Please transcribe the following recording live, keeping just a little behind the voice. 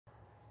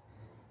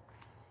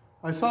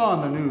I saw on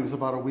the news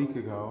about a week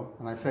ago,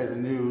 and I say the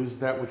news,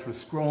 that which was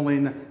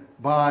scrolling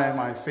by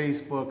my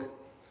Facebook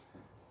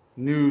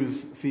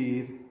news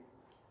feed,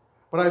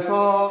 but I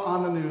saw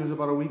on the news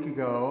about a week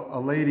ago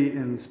a lady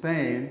in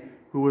Spain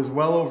who was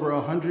well over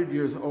 100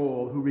 years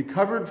old, who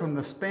recovered from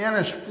the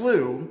Spanish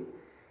flu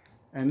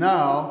and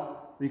now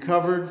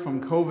recovered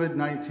from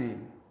COVID-19.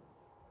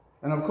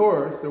 And of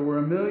course, there were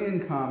a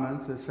million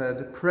comments that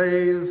said,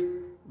 "Praise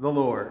the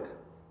Lord."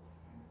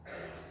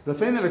 The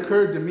thing that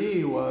occurred to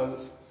me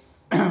was,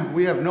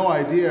 we have no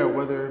idea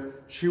whether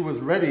she was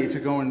ready to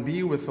go and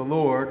be with the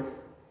Lord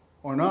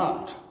or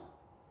not.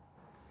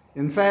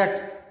 In fact,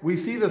 we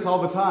see this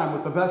all the time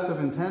with the best of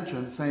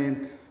intentions,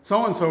 saying,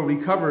 so-and-so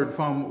recovered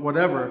from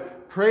whatever.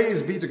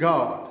 Praise be to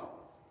God.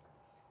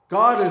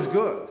 God is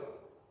good.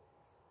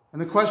 And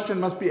the question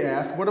must be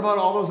asked, what about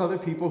all those other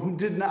people who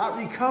did not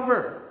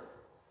recover?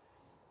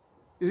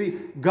 You see,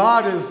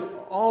 God is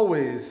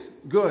always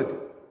good.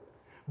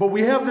 But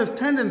we have this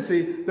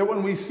tendency that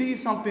when we see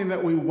something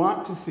that we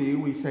want to see,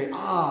 we say,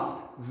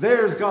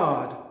 there's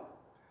God.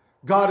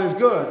 God is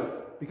good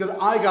because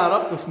I got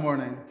up this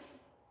morning.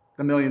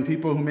 The million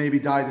people who maybe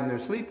died in their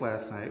sleep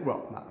last night,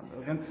 well, not a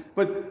million,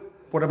 but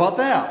what about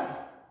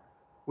that?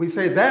 We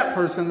say that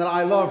person that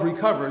I love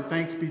recovered,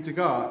 thanks be to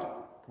God.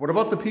 What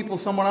about the people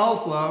someone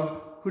else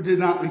loved who did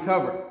not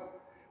recover?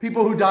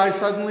 People who die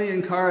suddenly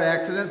in car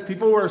accidents,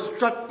 people who are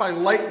struck by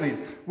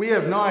lightning. We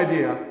have no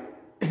idea.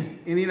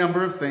 Any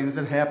number of things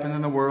that happen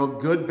in the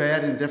world, good,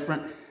 bad,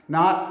 indifferent,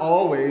 not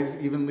always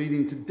even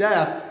leading to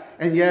death.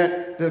 And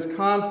yet, this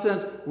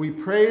constant, we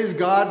praise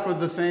God for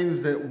the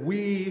things that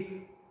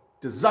we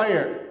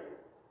desire.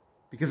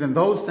 Because in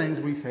those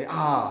things we say,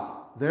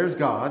 there's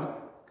God.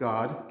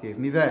 God gave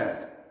me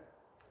that.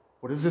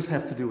 What does this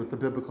have to do with the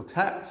biblical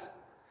text?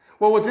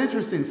 Well, what's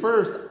interesting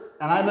first,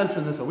 and I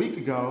mentioned this a week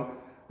ago,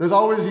 there's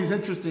always these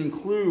interesting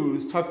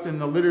clues tucked in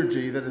the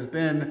liturgy that has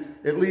been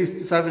at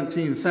least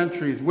 17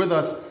 centuries with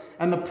us.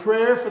 And the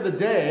prayer for the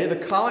day, the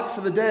collect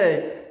for the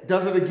day,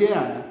 does it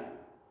again.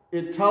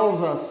 It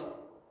tells us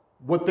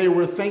what they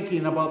were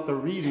thinking about the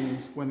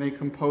readings when they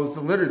composed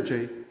the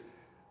liturgy.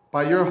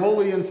 By your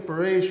holy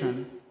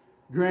inspiration,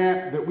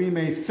 grant that we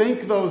may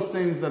think those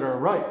things that are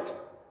right,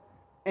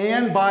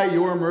 and by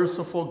your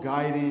merciful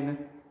guiding,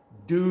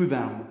 do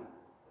them.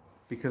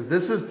 Because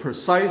this is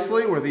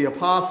precisely where the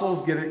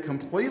apostles get it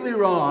completely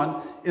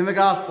wrong in the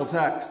gospel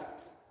text.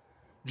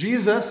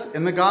 Jesus,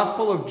 in the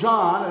Gospel of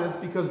John, and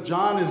it's because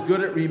John is good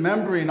at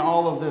remembering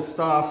all of this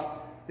stuff,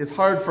 it's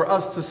hard for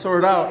us to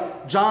sort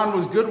out. John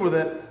was good with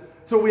it.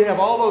 So we have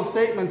all those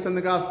statements in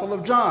the Gospel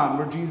of John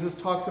where Jesus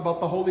talks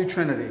about the Holy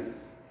Trinity.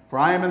 For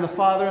I am in the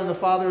Father, and the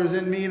Father is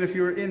in me, and if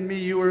you are in me,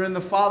 you are in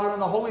the Father,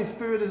 and the Holy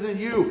Spirit is in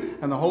you,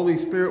 and the Holy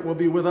Spirit will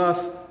be with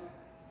us.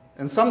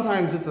 And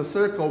sometimes it's a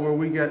circle where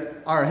we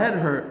get our head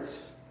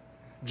hurts.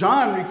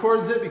 John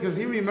records it because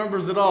he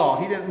remembers it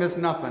all. He didn't miss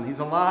nothing. He's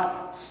a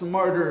lot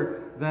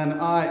smarter than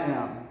I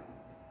am.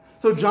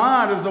 So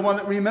John is the one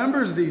that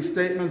remembers these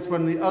statements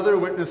when the other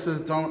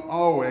witnesses don't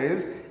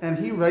always, and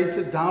he writes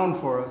it down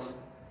for us.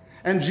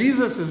 And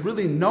Jesus is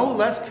really no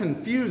less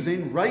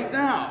confusing right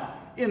now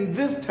in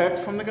this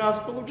text from the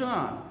Gospel of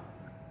John.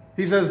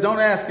 He says, don't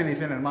ask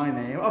anything in my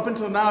name. Up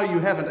until now you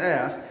haven't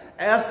asked.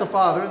 Ask the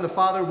Father, and the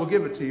Father will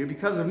give it to you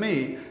because of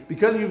me.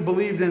 Because you've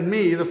believed in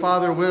me, the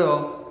Father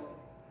will.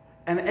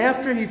 And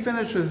after he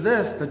finishes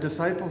this, the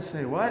disciples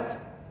say, what?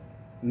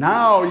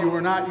 Now you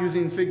are not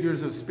using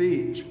figures of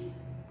speech.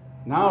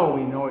 Now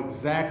we know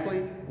exactly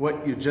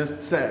what you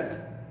just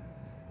said.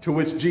 To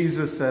which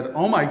Jesus said,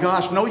 oh my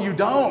gosh, no you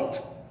don't.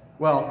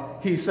 Well,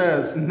 he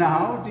says,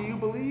 now do you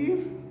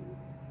believe?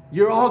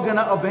 You're all going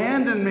to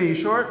abandon me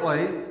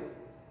shortly.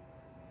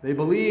 They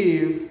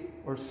believe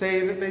or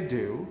say that they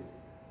do,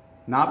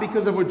 not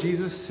because of what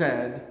Jesus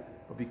said,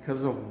 but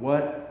because of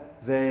what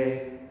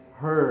they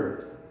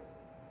heard.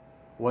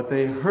 What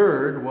they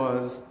heard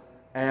was,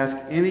 ask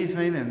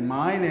anything in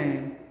my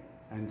name,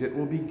 and it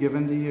will be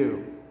given to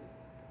you.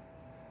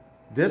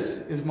 This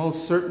is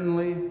most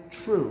certainly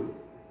true.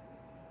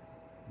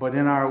 But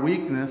in our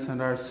weakness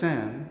and our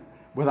sin,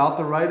 without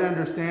the right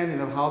understanding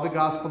of how the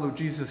gospel of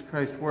Jesus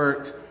Christ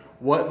works,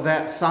 what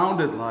that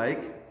sounded like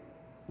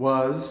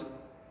was,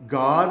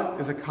 God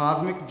is a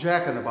cosmic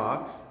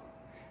jack-in-the-box,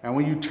 and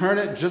when you turn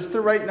it just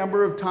the right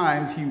number of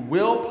times, he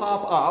will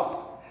pop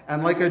up,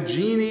 and like a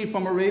genie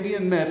from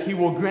Arabian myth, he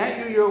will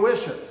grant you your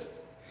wishes.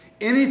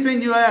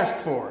 Anything you ask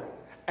for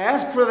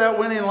that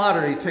winning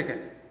lottery ticket.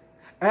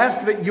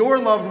 Ask that your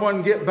loved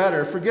one get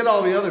better. Forget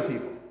all the other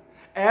people.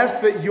 Ask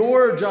that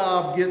your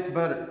job gets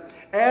better.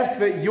 Ask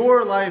that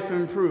your life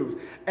improves.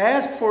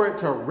 Ask for it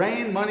to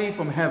rain money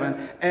from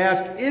heaven.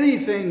 Ask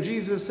anything,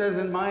 Jesus says,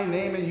 in my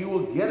name, and you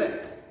will get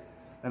it.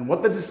 And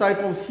what the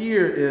disciples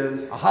hear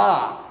is,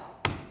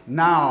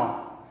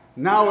 now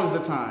is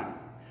the time.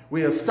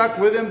 We have stuck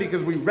with him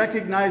because we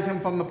recognize him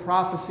from the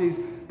prophecies,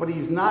 but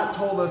he's not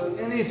told us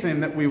anything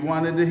that we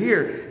wanted to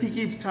hear. He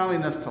keeps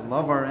telling us to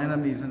love our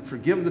enemies and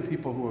forgive the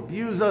people who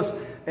abuse us.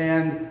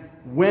 And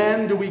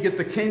when do we get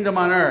the kingdom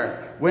on earth?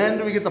 When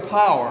do we get the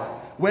power?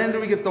 When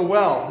do we get the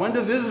wealth? When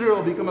does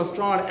Israel become a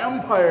strong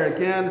empire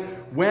again?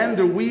 When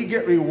do we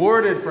get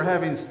rewarded for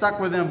having stuck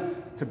with him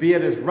to be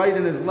at his right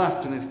and his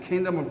left in his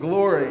kingdom of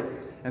glory?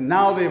 And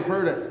now they've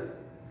heard it.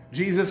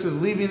 Jesus is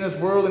leaving this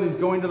world and he's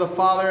going to the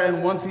Father,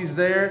 and once he's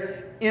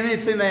there,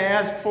 anything they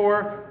ask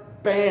for,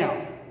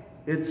 bam,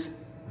 it's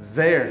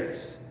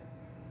theirs.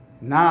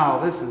 Now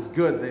this is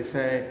good, they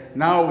say.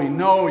 Now we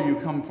know you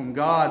come from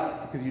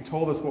God because you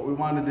told us what we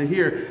wanted to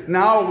hear.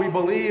 Now we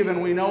believe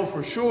and we know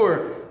for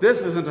sure this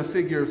isn't a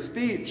figure of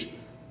speech,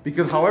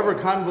 because however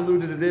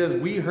convoluted it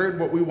is, we heard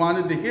what we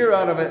wanted to hear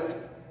out of it,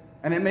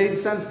 and it made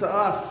sense to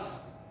us.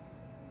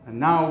 And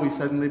now we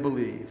suddenly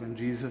believe. And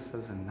Jesus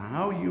says, and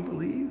now you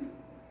believe?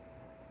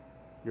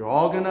 You're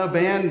all going to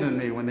abandon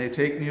me when they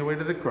take me away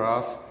to the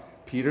cross.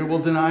 Peter will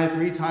deny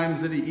 3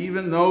 times that he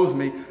even knows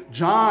me.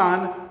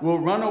 John will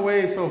run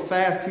away so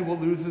fast he will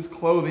lose his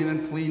clothing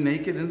and flee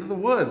naked into the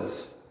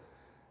woods.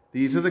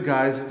 These are the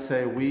guys that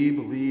say, we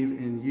believe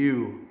in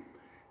you.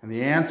 And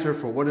the answer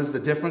for what is the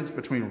difference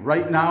between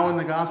right now in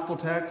the gospel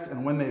text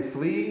and when they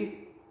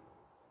flee,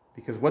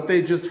 because what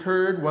they just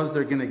heard was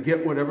they're going to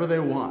get whatever they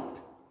want.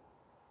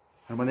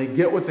 And when they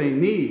get what they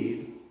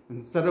need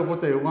instead of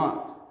what they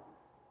want,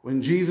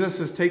 when Jesus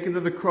is taken to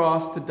the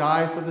cross to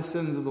die for the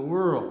sins of the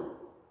world,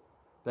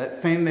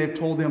 that thing they've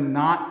told him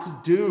not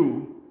to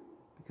do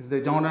because they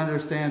don't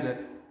understand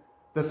it,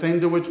 the thing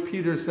to which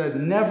Peter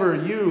said, never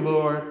you,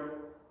 Lord,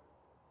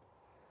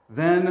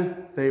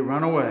 then they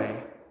run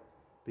away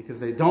because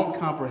they don't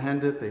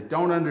comprehend it, they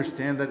don't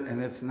understand it,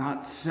 and it's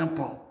not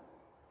simple.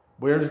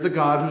 Where's the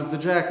God who's the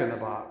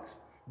jack-in-the-box?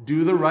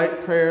 Do the right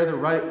prayer the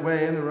right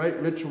way and the right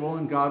ritual,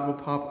 and God will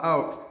pop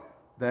out.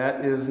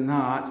 That is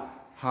not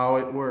how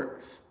it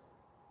works.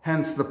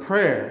 Hence the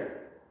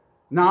prayer,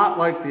 not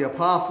like the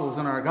apostles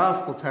in our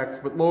gospel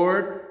text, but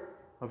Lord,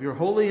 of your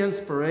holy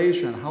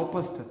inspiration, help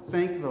us to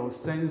think those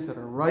things that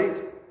are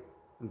right,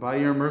 and by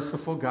your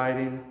merciful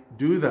guiding,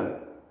 do them.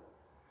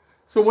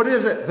 So what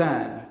is it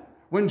then?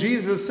 When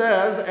Jesus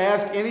says,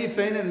 ask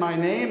anything in my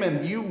name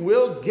and you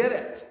will get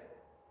it.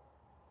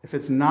 If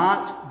it's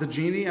not the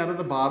genie out of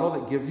the bottle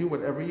that gives you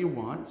whatever you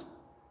want,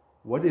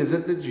 what is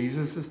it that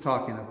Jesus is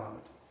talking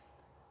about?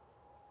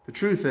 The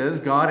truth is,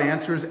 God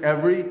answers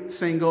every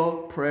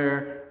single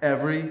prayer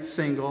every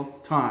single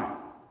time.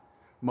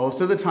 Most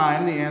of the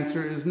time, the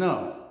answer is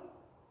no.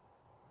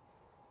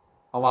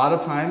 A lot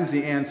of times,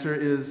 the answer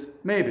is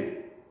maybe.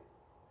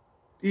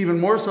 Even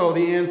more so,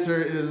 the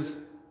answer is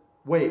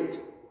wait.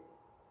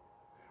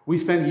 We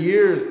spend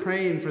years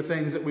praying for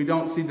things that we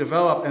don't see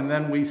develop, and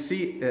then we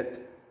see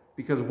it,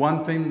 because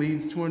one thing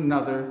leads to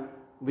another,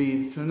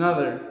 leads to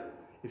another.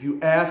 If you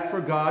ask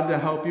for God to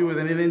help you with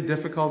anything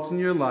difficult in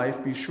your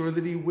life, be sure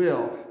that he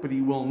will, but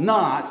he will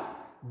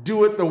not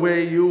do it the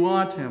way you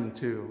want him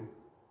to.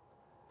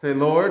 Say,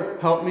 Lord,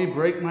 help me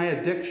break my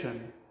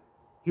addiction.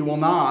 He will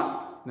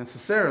not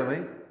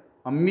necessarily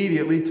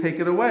immediately take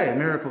it away.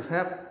 Miracles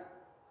happen.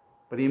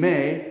 But he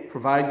may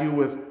provide you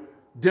with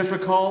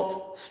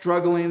difficult,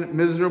 struggling,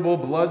 miserable,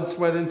 blood,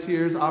 sweat, and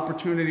tears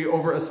opportunity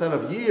over a set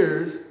of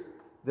years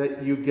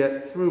that you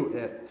get through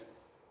it.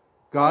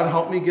 God,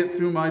 help me get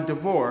through my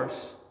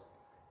divorce.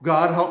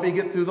 God, help me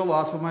get through the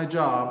loss of my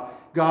job.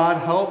 God,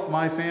 help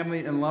my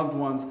family and loved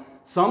ones.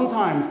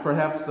 Sometimes,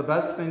 perhaps, the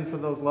best thing for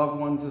those loved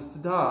ones is to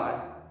die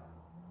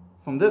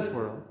from this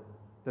world,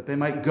 that they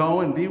might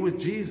go and be with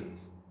Jesus.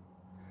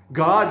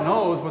 God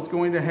knows what's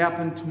going to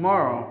happen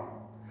tomorrow.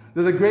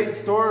 There's a great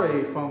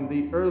story from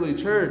the early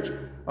church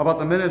about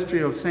the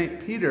ministry of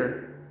St.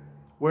 Peter,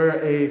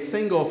 where a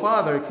single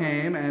father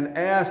came and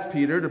asked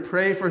Peter to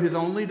pray for his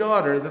only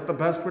daughter that the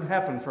best would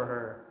happen for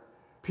her.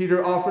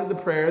 Peter offered the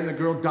prayer, and the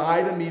girl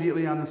died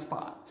immediately on the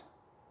spot.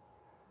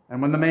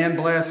 And when the man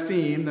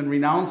blasphemed and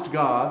renounced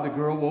God, the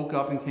girl woke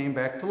up and came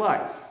back to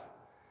life.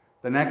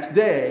 The next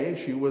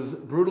day, she was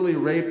brutally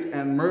raped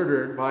and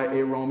murdered by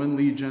a Roman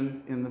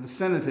legion in the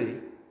vicinity.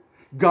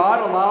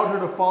 God allowed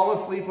her to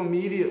fall asleep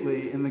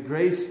immediately in the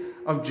grace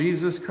of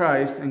Jesus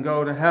Christ and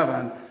go to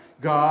heaven.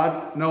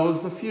 God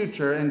knows the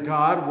future, and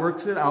God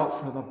works it out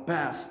for the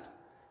best.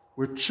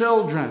 We're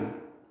children.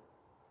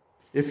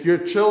 If your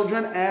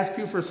children ask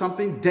you for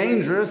something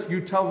dangerous,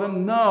 you tell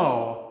them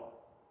no.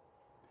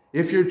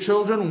 If your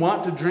children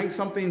want to drink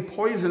something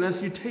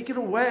poisonous, you take it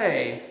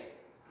away.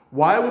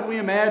 Why would we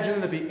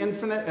imagine that the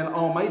infinite and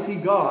almighty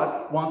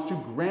God wants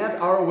to grant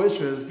our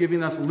wishes,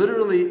 giving us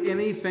literally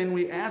anything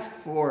we ask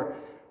for?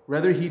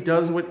 Rather, he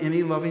does what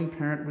any loving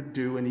parent would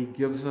do, and he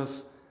gives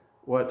us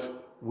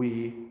what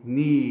we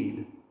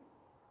need,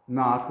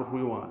 not what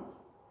we want.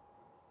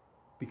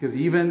 Because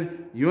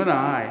even you and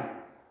I,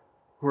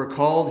 who are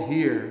called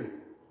here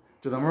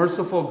to the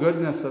merciful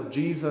goodness of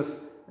Jesus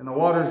in the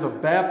waters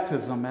of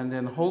baptism and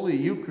in Holy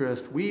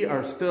Eucharist, we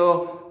are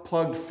still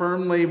plugged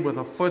firmly with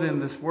a foot in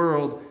this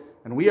world,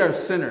 and we are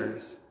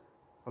sinners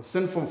of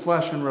sinful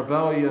flesh and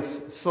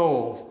rebellious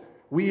souls.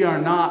 We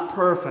are not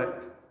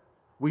perfect.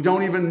 We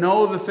don't even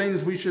know the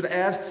things we should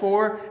ask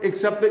for,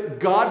 except that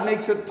God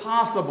makes it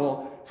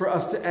possible for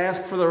us to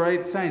ask for the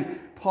right thing.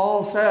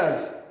 Paul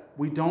says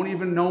we don't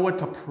even know what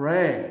to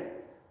pray.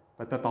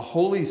 but that the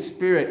Holy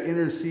Spirit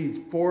intercedes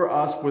for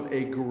us with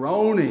a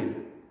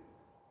groaning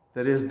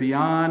that is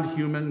beyond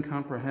human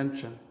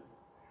comprehension.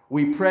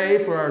 We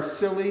pray for our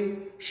silly,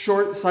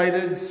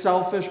 short-sighted,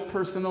 selfish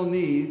personal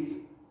needs,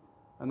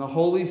 and the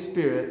Holy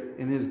Spirit,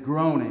 in his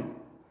groaning,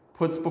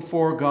 puts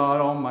before God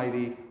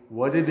Almighty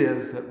what it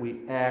is that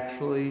we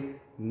actually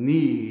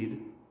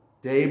need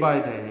day by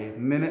day,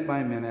 minute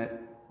by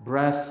minute,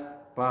 breath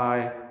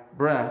by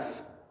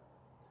breath.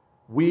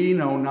 We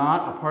know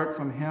not, apart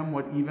from him,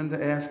 what even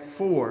to ask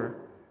for,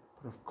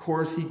 but of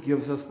course he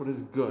gives us what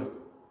is good.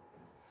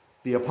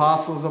 The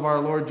apostles of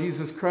our Lord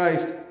Jesus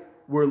Christ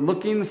were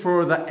looking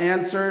for the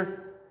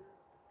answer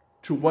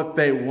to what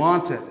they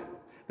wanted.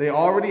 They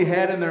already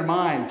had in their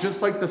mind,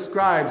 just like the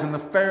scribes and the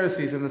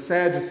Pharisees and the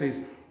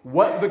Sadducees,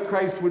 what the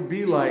Christ would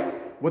be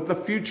like, what the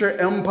future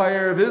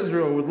empire of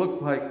Israel would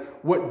look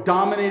like, what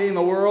dominating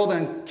the world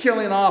and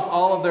killing off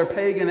all of their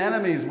pagan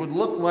enemies would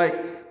look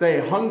like.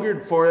 They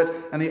hungered for it,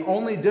 and the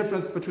only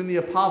difference between the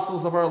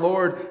apostles of our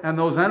Lord and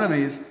those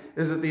enemies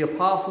is that the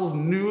apostles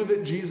knew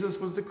that Jesus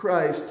was the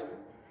Christ.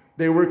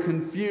 They were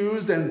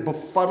confused and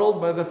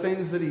befuddled by the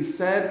things that he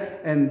said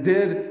and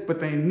did, but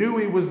they knew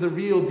he was the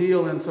real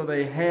deal, and so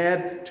they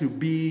had to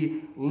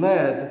be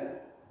led.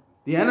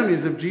 The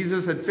enemies of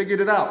Jesus had figured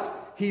it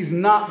out. He's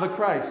not the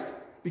Christ,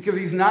 because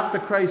he's not the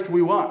Christ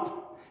we want.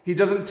 He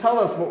doesn't tell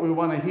us what we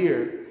want to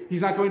hear. He's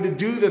not going to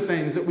do the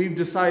things that we've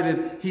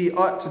decided he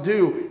ought to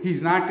do.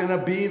 He's not going to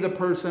be the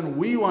person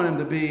we want him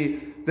to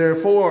be.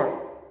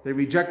 Therefore, they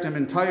reject him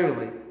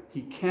entirely.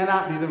 He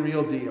cannot be the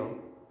real deal,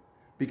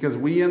 because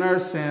we in our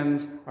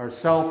sins are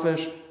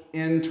selfish,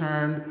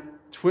 interned,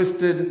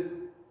 twisted,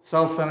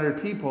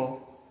 self-centered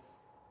people,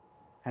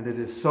 and it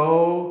is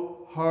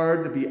so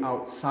hard to be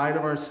outside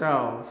of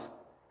ourselves,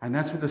 and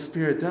that's what the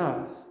Spirit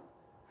does.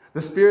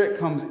 The Spirit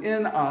comes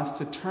in us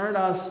to turn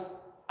us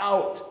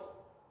out,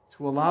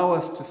 to allow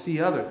us to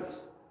see others,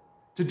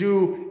 to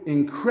do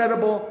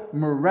incredible,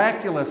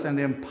 miraculous, and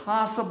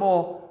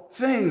impossible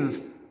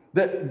things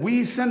that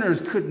we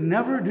sinners could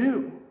never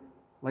do,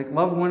 like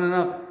love one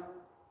another,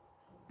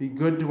 be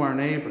good to our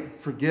neighbor,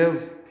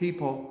 forgive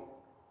people,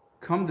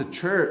 come to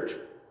church.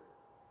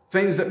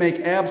 Things that make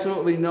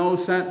absolutely no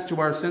sense to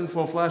our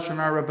sinful flesh and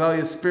our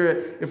rebellious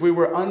spirit. If we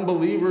were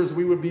unbelievers,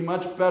 we would be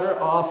much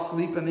better off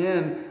sleeping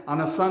in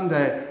on a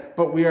Sunday.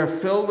 But we are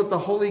filled with the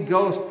Holy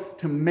Ghost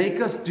to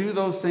make us do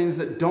those things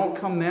that don't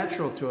come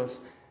natural to us.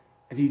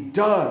 And he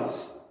does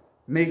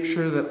make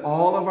sure that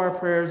all of our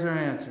prayers are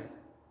answered.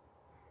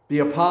 The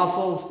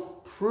apostles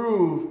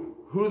prove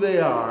who they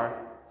are,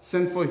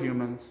 sinful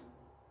humans,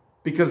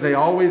 because they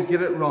always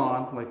get it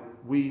wrong, like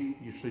we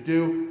usually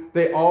do.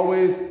 They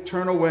always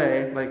turn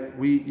away, like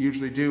we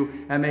usually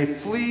do, and they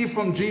flee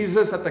from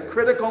Jesus at the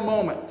critical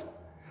moment.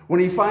 When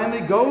he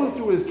finally goes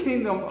through his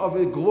kingdom of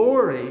his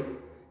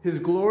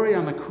glory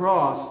on the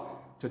cross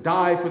to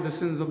die for the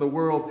sins of the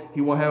world,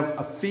 he will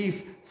have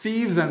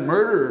thieves and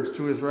murderers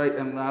to his right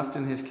and left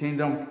in his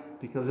kingdom,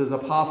 because his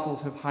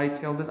apostles have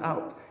hightailed it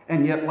out.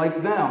 And yet,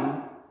 like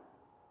them,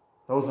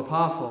 those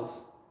apostles,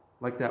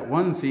 like that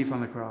one thief on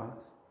the cross,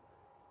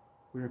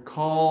 we are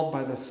called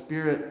by the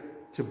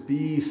Spirit to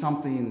be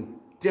something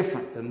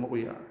different than what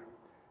we are.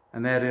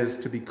 And that is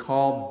to be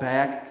called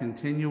back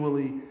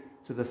continually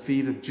to the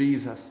feet of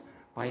Jesus.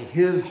 By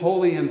his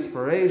holy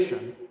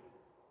inspiration,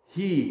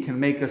 he can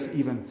make us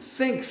even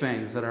think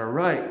things that are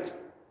right,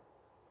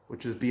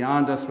 which is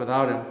beyond us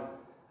without him.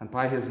 And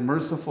by his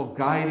merciful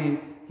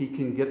guiding, he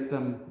can get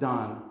them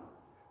done.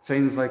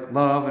 Things like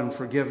love and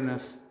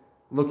forgiveness,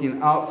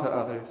 looking out to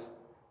others,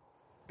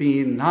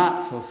 being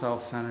not so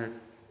self-centered,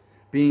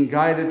 being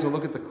guided to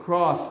look at the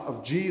cross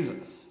of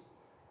Jesus,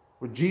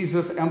 where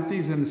Jesus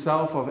empties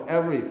himself of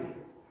everything.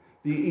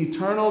 The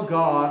eternal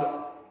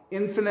God,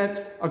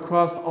 infinite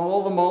across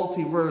all the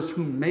multiverse,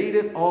 who made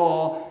it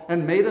all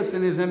and made us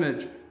in his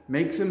image,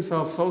 makes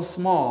himself so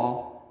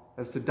small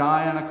as to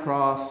die on a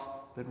cross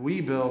that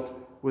we built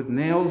with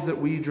nails that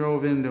we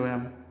drove into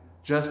him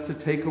just to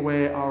take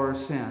away our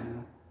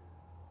sin,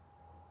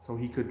 so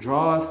he could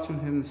draw us to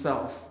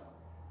himself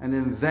and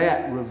in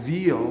that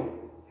reveal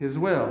his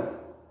will,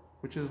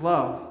 which is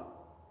love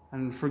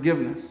and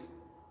forgiveness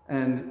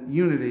and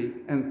unity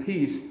and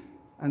peace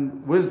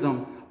and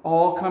wisdom,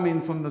 all coming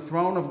from the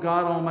throne of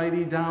God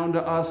Almighty down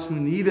to us who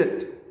need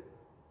it.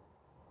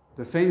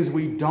 The things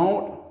we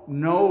don't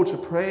know to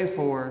pray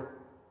for,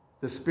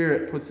 the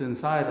Spirit puts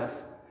inside us.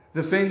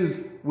 The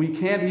things we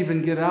can't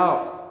even get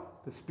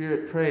out, the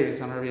Spirit prays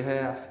on our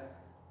behalf.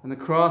 And the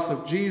cross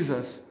of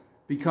Jesus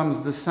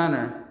becomes the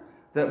center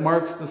that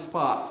marks the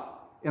spot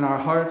in our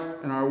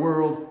heart, in our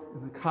world,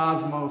 in the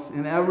cosmos,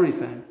 in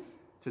everything,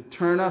 to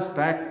turn us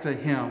back to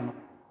him,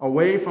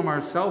 away from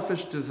our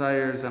selfish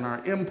desires and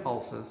our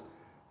impulses,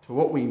 to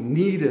what we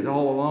needed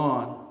all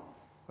along,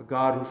 a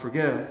God who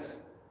forgives,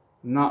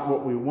 not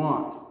what we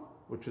want,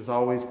 which is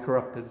always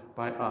corrupted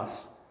by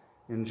us.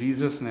 In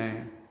Jesus'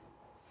 name,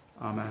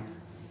 amen.